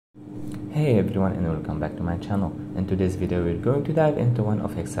Hey everyone, and welcome back to my channel. In today's video we're going to dive into one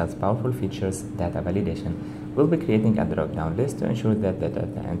of Excel's powerful features, data validation. We'll be creating a drop-down list to ensure that the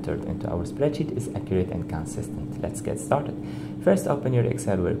data entered into our spreadsheet is accurate and consistent. Let's get started. First, open your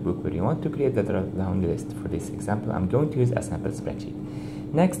Excel workbook where you want to create the drop-down list. For this example, I'm going to use a sample spreadsheet.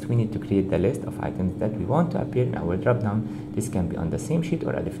 Next, we need to create the list of items that we want to appear in our drop-down. This can be on the same sheet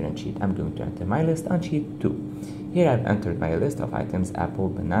or a different sheet. I'm going to enter my list on sheet 2. Here I've entered my list of items: apple,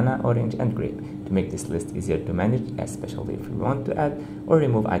 banana, orange, and grape. To make this list easier to manage, especially if we want to add or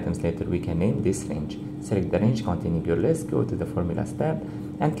remove items later, we can name this range. Select the range containing your list, go to the Formulas tab,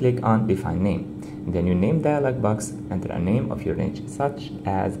 and click on Define Name. In the New Name dialog box, enter a name of your range, such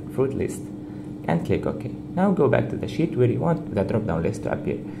as Fruit List, and click OK. Now go back to the sheet where you want the drop-down list to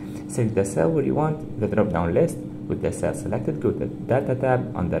appear. Select the cell where you want the drop-down list. With the cell selected, go to the Data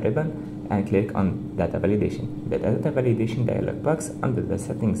tab on the ribbon and click on Data Validation. The Data Validation dialog box, under the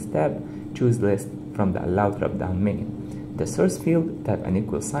Settings tab, choose List from the Allow drop-down menu. The source field, type an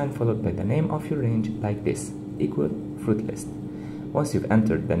equal sign followed by the name of your range like this, equal Fruit List. Once you've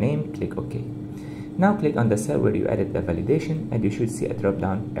entered the name, click OK. Now click on the cell where you added the validation and you should see a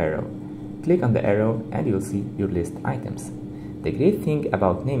drop-down arrow. Click on the arrow and you'll see your list items. The great thing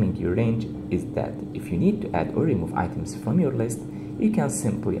about naming your range is that if you need to add or remove items from your list, you can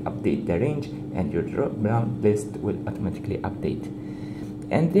simply update the range and your drop-down list will automatically update.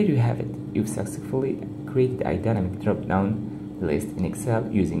 And there you have it. You've successfully created a dynamic drop-down list in Excel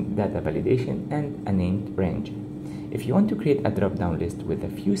using data validation and a named range. If you want to create a drop-down list with a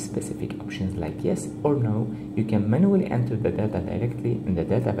few specific options like yes or no, you can manually enter the data directly in the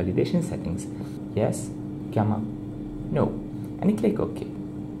data validation settings, yes, comma, no, and click OK.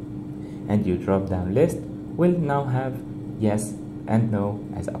 And your drop-down list will now have yes and no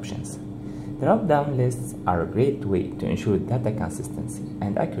as options. Drop-down lists are a great way to ensure data consistency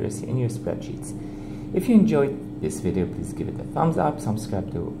and accuracy in your spreadsheets. If you enjoyed this video, please give it a thumbs up,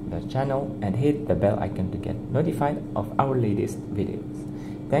 subscribe to the channel, and hit the bell icon to get notified of our latest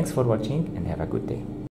videos. Thanks for watching and have a good day.